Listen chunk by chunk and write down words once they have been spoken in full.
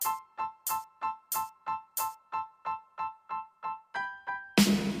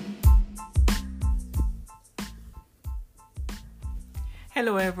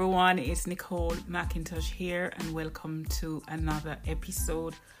Hello everyone, it's Nicole McIntosh here and welcome to another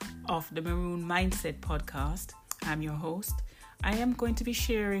episode of the Maroon Mindset podcast. I'm your host. I am going to be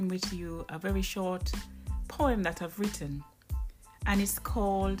sharing with you a very short poem that I've written and it's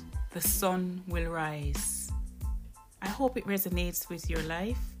called The Sun Will Rise. I hope it resonates with your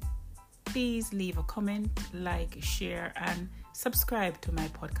life. Please leave a comment, like, share and subscribe to my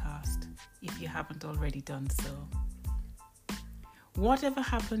podcast if you haven't already done so. Whatever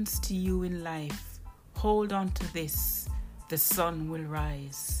happens to you in life, hold on to this. The sun will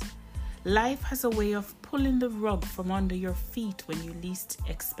rise. Life has a way of pulling the rug from under your feet when you least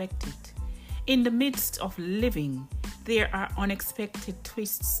expect it. In the midst of living, there are unexpected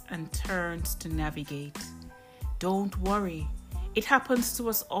twists and turns to navigate. Don't worry. It happens to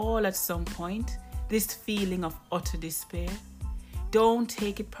us all at some point, this feeling of utter despair. Don't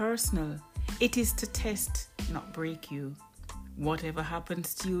take it personal. It is to test, not break you. Whatever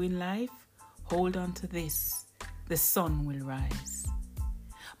happens to you in life, hold on to this. The sun will rise.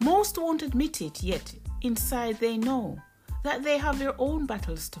 Most won't admit it, yet inside they know that they have their own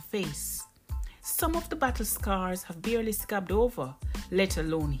battles to face. Some of the battle scars have barely scabbed over, let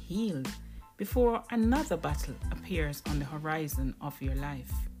alone healed, before another battle appears on the horizon of your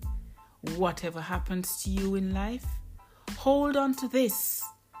life. Whatever happens to you in life, hold on to this.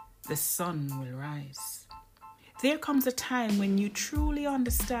 The sun will rise. There comes a time when you truly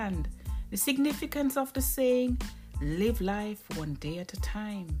understand the significance of the saying, live life one day at a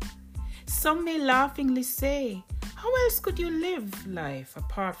time. Some may laughingly say, how else could you live life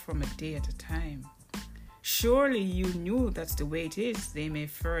apart from a day at a time? Surely you knew that's the way it is, they may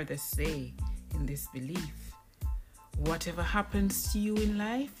further say in this belief. Whatever happens to you in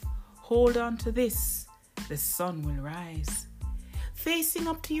life, hold on to this. The sun will rise. Facing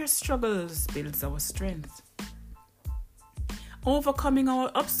up to your struggles builds our strength. Overcoming our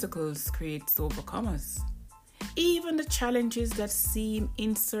obstacles creates overcomers. Even the challenges that seem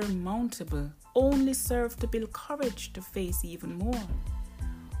insurmountable only serve to build courage to face even more.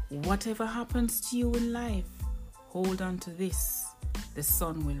 Whatever happens to you in life, hold on to this. The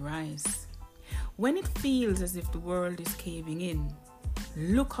sun will rise. When it feels as if the world is caving in,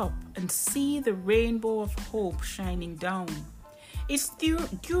 look up and see the rainbow of hope shining down. It's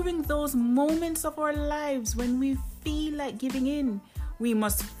during those moments of our lives when we feel like giving in, we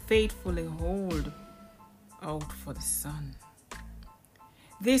must faithfully hold out for the sun.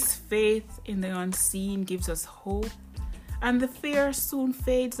 This faith in the unseen gives us hope, and the fear soon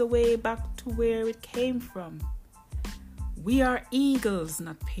fades away back to where it came from. We are eagles,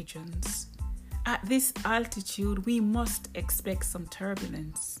 not pigeons. At this altitude, we must expect some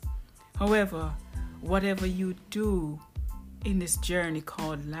turbulence. However, whatever you do in this journey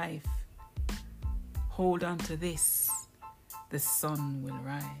called life, hold on to this. The sun will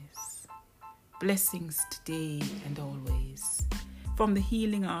rise. Blessings today and always. From the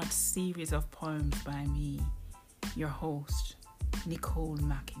Healing Arts series of poems by me, your host, Nicole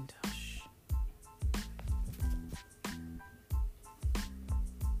McIntosh.